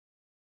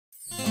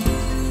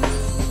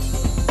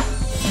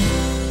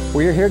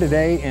We're here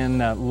today in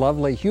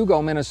lovely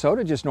Hugo,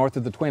 Minnesota, just north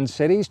of the Twin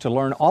Cities, to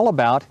learn all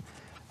about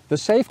the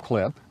Safe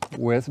Clip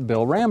with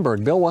Bill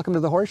Ramberg. Bill, welcome to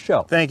the Horse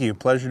Show. Thank you.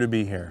 Pleasure to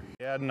be here.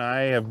 Dad and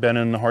I have been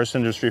in the horse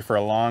industry for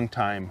a long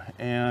time,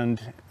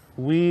 and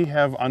we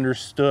have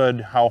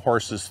understood how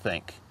horses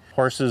think.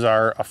 Horses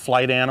are a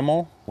flight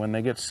animal. When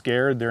they get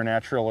scared, their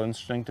natural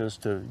instinct is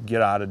to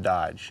get out of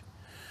dodge.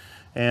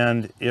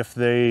 And if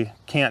they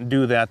can't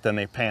do that, then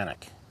they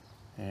panic.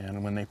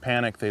 And when they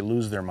panic, they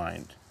lose their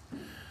mind.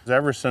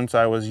 Ever since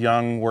I was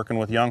young, working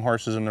with young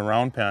horses in the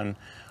round pen,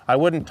 I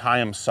wouldn't tie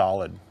them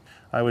solid.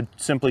 I would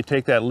simply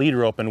take that lead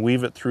rope and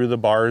weave it through the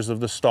bars of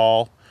the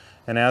stall.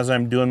 And as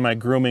I'm doing my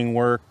grooming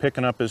work,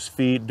 picking up his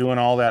feet, doing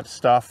all that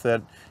stuff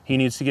that he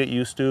needs to get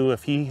used to,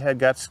 if he had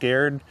got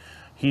scared,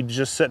 he'd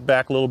just sit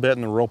back a little bit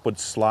and the rope would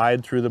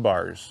slide through the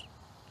bars.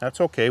 That's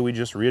okay, we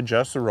just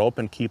readjust the rope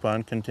and keep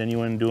on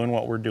continuing doing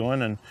what we're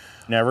doing, and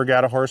never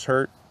got a horse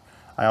hurt.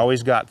 I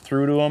always got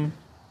through to him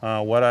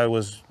what I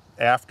was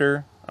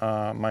after.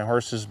 My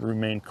horses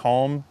remained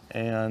calm,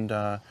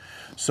 and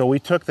so we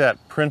took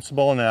that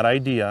principle and that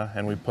idea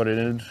and we put it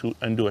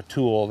into a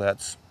tool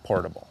that's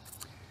portable.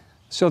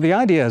 So the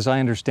idea, as I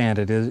understand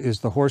it,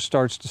 is the horse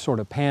starts to sort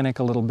of panic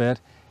a little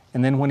bit,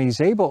 and then when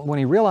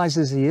he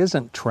realizes he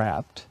isn't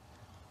trapped,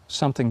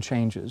 something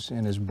changes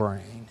in his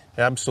brain.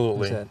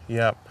 Absolutely.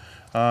 Yep.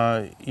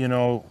 You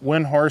know,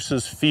 when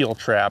horses feel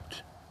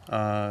trapped,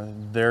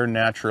 their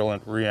natural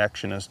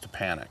reaction is to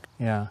panic.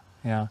 Yeah,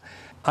 yeah.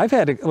 I've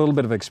had a little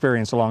bit of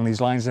experience along these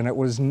lines, and it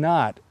was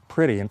not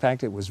pretty. In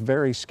fact, it was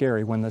very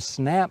scary when the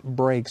snap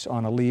breaks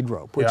on a lead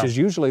rope, which is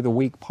usually the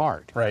weak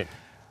part. Right.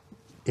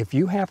 If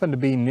you happen to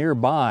be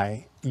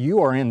nearby,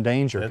 you are in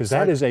danger, because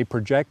that is a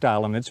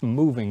projectile and it's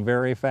moving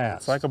very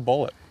fast. It's like a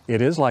bullet.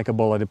 It is like a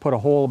bullet. It put a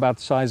hole about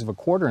the size of a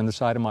quarter in the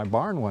side of my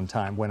barn one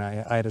time when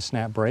I had a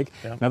snap break.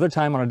 Yep. Another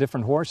time on a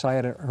different horse, I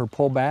had her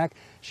pull back.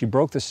 She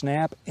broke the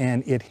snap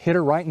and it hit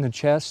her right in the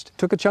chest,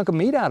 took a chunk of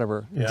meat out of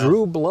her,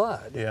 drew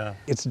blood. Yeah.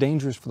 It's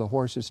dangerous for the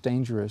horse, it's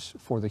dangerous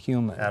for the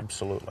human.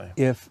 Absolutely.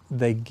 If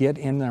they get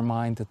in their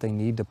mind that they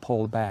need to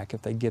pull back,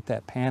 if they get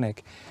that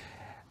panic.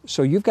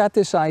 So you've got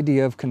this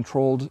idea of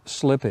controlled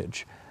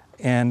slippage.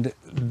 And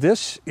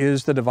this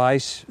is the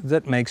device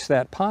that makes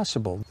that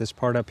possible. This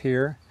part up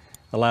here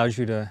allows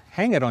you to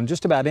hang it on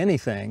just about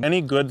anything.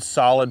 Any good,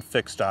 solid,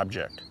 fixed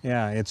object.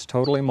 Yeah, it's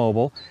totally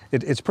mobile.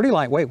 It's pretty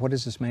lightweight. What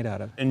is this made out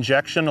of?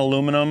 Injection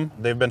aluminum.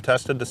 They've been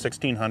tested to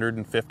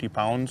 1,650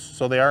 pounds,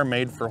 so they are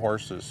made for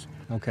horses.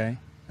 Okay,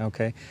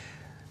 okay.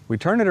 We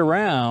turn it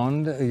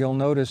around, you'll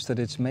notice that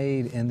it's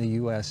made in the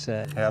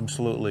USA.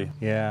 Absolutely.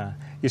 Yeah.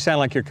 You sound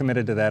like you're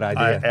committed to that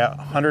idea.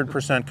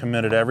 100%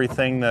 committed.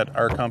 Everything that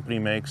our company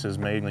makes is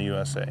made in the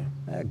USA.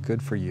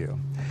 Good for you.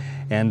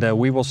 And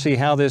we will see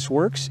how this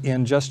works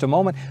in just a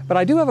moment. But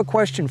I do have a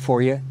question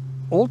for you.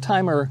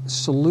 Old-timer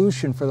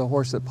solution for the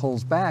horse that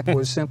pulls back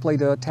was simply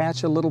to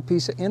attach a little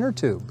piece of inner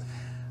tube.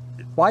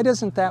 Why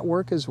doesn't that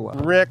work as well?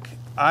 Rick,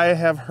 I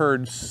have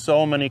heard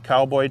so many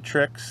cowboy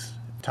tricks.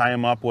 Tie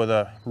them up with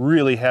a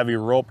really heavy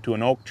rope to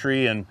an oak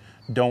tree and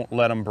don't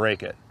let them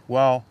break it.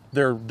 Well,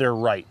 they're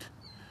right.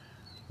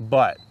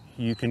 But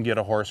you can get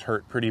a horse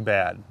hurt pretty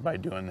bad by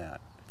doing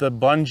that. The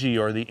bungee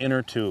or the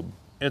inner tube,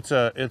 it's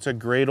a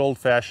great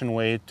old-fashioned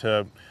way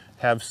to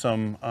have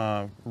some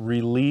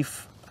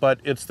relief, but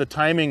it's the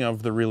timing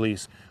of the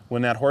release.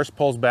 When that horse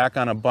pulls back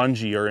on a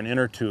bungee or an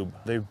inner tube,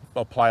 they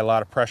apply a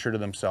lot of pressure to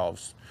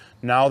themselves.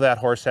 Now that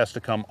horse has to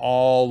come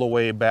all the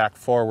way back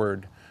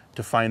forward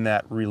to find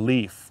that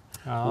relief.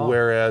 Oh.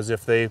 Whereas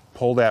if they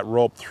pull that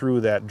rope through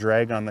that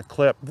drag on the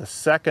clip, the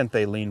second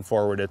they lean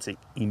forward, it's an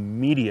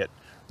immediate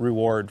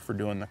reward for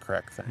doing the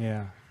correct thing.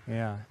 Yeah,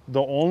 yeah.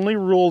 The only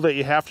rule that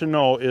you have to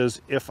know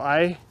is if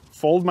I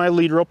fold my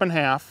lead rope in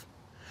half,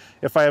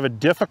 if I have a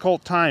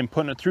difficult time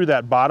putting it through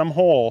that bottom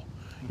hole,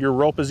 your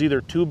rope is either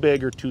too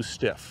big or too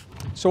stiff.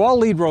 So all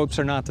lead ropes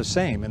are not the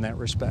same in that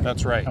respect?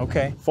 That's right.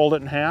 Okay. Fold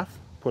it in half,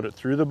 put it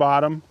through the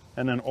bottom,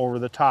 and then over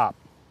the top.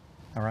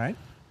 All right.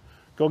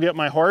 Go get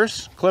my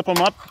horse, clip him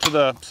up to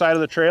the side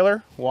of the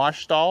trailer,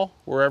 wash stall,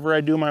 wherever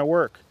I do my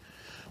work.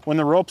 When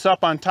the rope's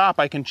up on top,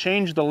 I can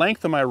change the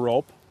length of my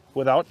rope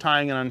without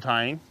tying and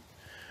untying.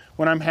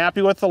 When I'm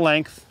happy with the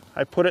length,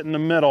 I put it in the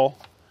middle,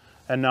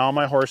 and now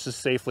my horse is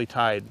safely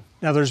tied.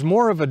 Now there's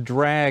more of a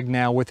drag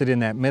now with it in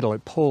that middle.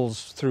 It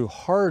pulls through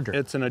harder.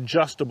 It's an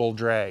adjustable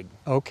drag.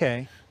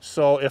 Okay.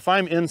 So if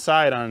I'm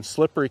inside on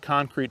slippery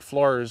concrete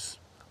floors,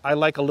 I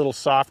like a little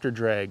softer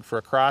drag. For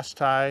a cross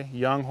tie,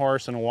 young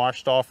horse, and a wash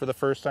stall for the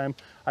first time,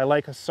 I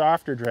like a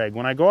softer drag.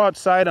 When I go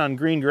outside on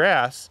green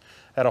grass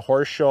at a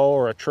horse show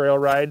or a trail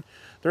ride,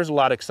 there's a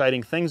lot of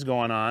exciting things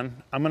going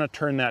on. I'm gonna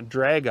turn that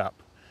drag up.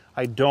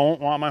 I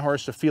don't want my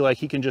horse to feel like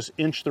he can just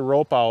inch the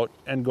rope out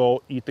and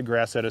go eat the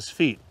grass at his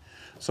feet.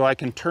 So I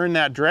can turn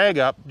that drag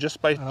up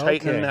just by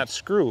tightening that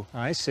screw.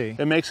 I see.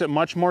 It makes it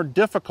much more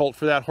difficult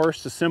for that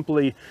horse to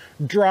simply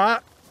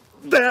draw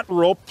that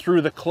rope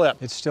through the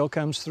clip. It still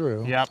comes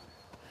through. Yep.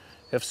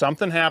 If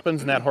something happens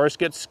and that horse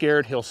gets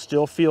scared, he'll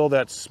still feel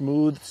that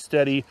smooth,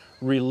 steady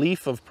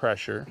relief of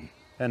pressure,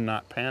 and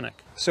not panic.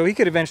 So he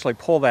could eventually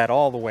pull that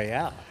all the way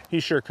out. He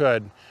sure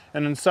could.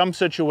 And in some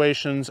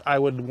situations, I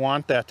would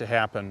want that to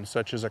happen,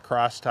 such as a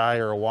cross tie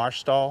or a wash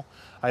stall.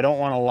 I don't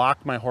want to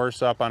lock my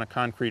horse up on a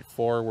concrete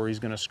floor where he's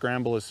going to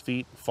scramble his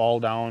feet, fall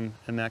down,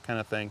 and that kind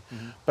of thing.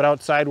 But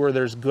outside where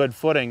there's good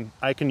footing,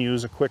 I can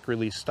use a quick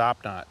release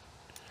stop knot.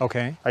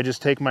 Okay. I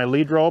just take my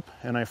lead rope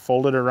and I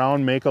fold it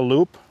around, make a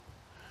loop,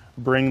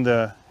 bring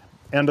the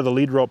end of the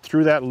lead rope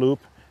through that loop,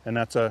 and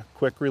that's a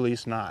quick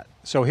release knot.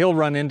 So he'll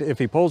run into, if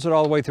he pulls it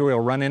all the way through, he'll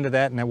run into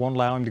that and it won't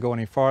allow him to go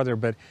any farther,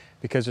 but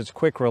because it's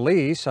quick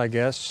release, I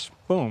guess,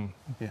 boom,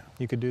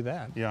 you could do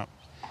that. Yeah.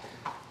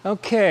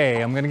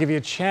 Okay, I'm going to give you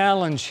a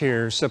challenge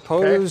here.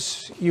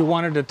 Suppose you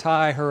wanted to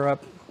tie her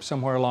up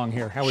somewhere along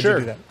here. How would you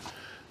do that?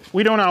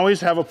 We don't always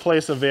have a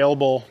place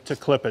available to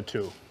clip it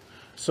to.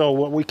 So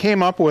what we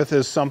came up with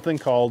is something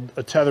called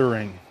a tether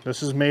ring.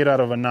 This is made out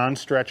of a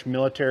non-stretch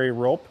military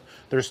rope.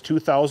 There's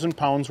 2,000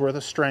 pounds worth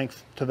of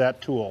strength to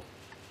that tool.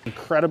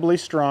 Incredibly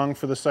strong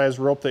for the size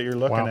rope that you're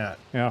looking at.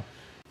 Yeah.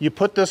 You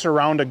put this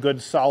around a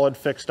good solid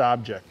fixed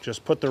object.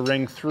 Just put the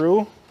ring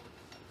through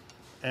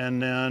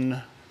and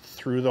then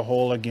through the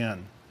hole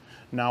again.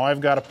 Now I've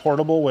got a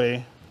portable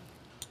way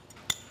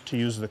to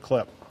use the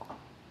clip.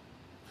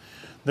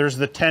 There's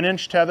the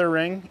 10-inch tether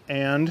ring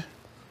and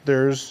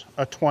there's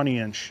a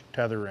 20-inch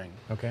tether ring.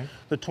 Okay.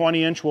 The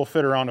 20-inch will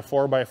fit around a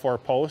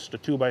 4x4 post, a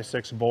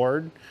 2x6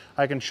 board.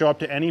 I can show up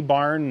to any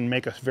barn and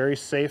make a very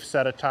safe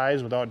set of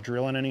ties without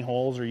drilling any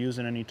holes or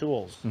using any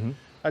tools.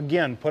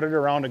 Again, put it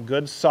around a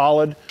good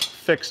solid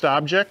fixed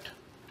object,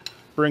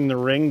 bring the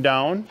ring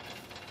down.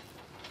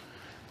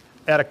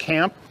 At a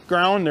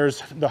campground,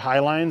 there's the high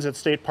lines at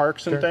state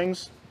parks and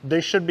things.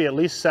 They should be at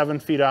least 7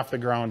 feet off the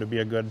ground to be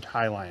a good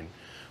high line.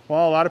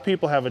 Well, a lot of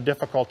people have a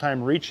difficult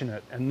time reaching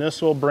it, and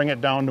this will bring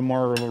it down to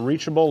more of a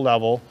reachable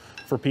level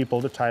for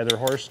people to tie their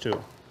horse to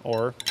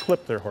or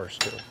clip their horse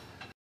to.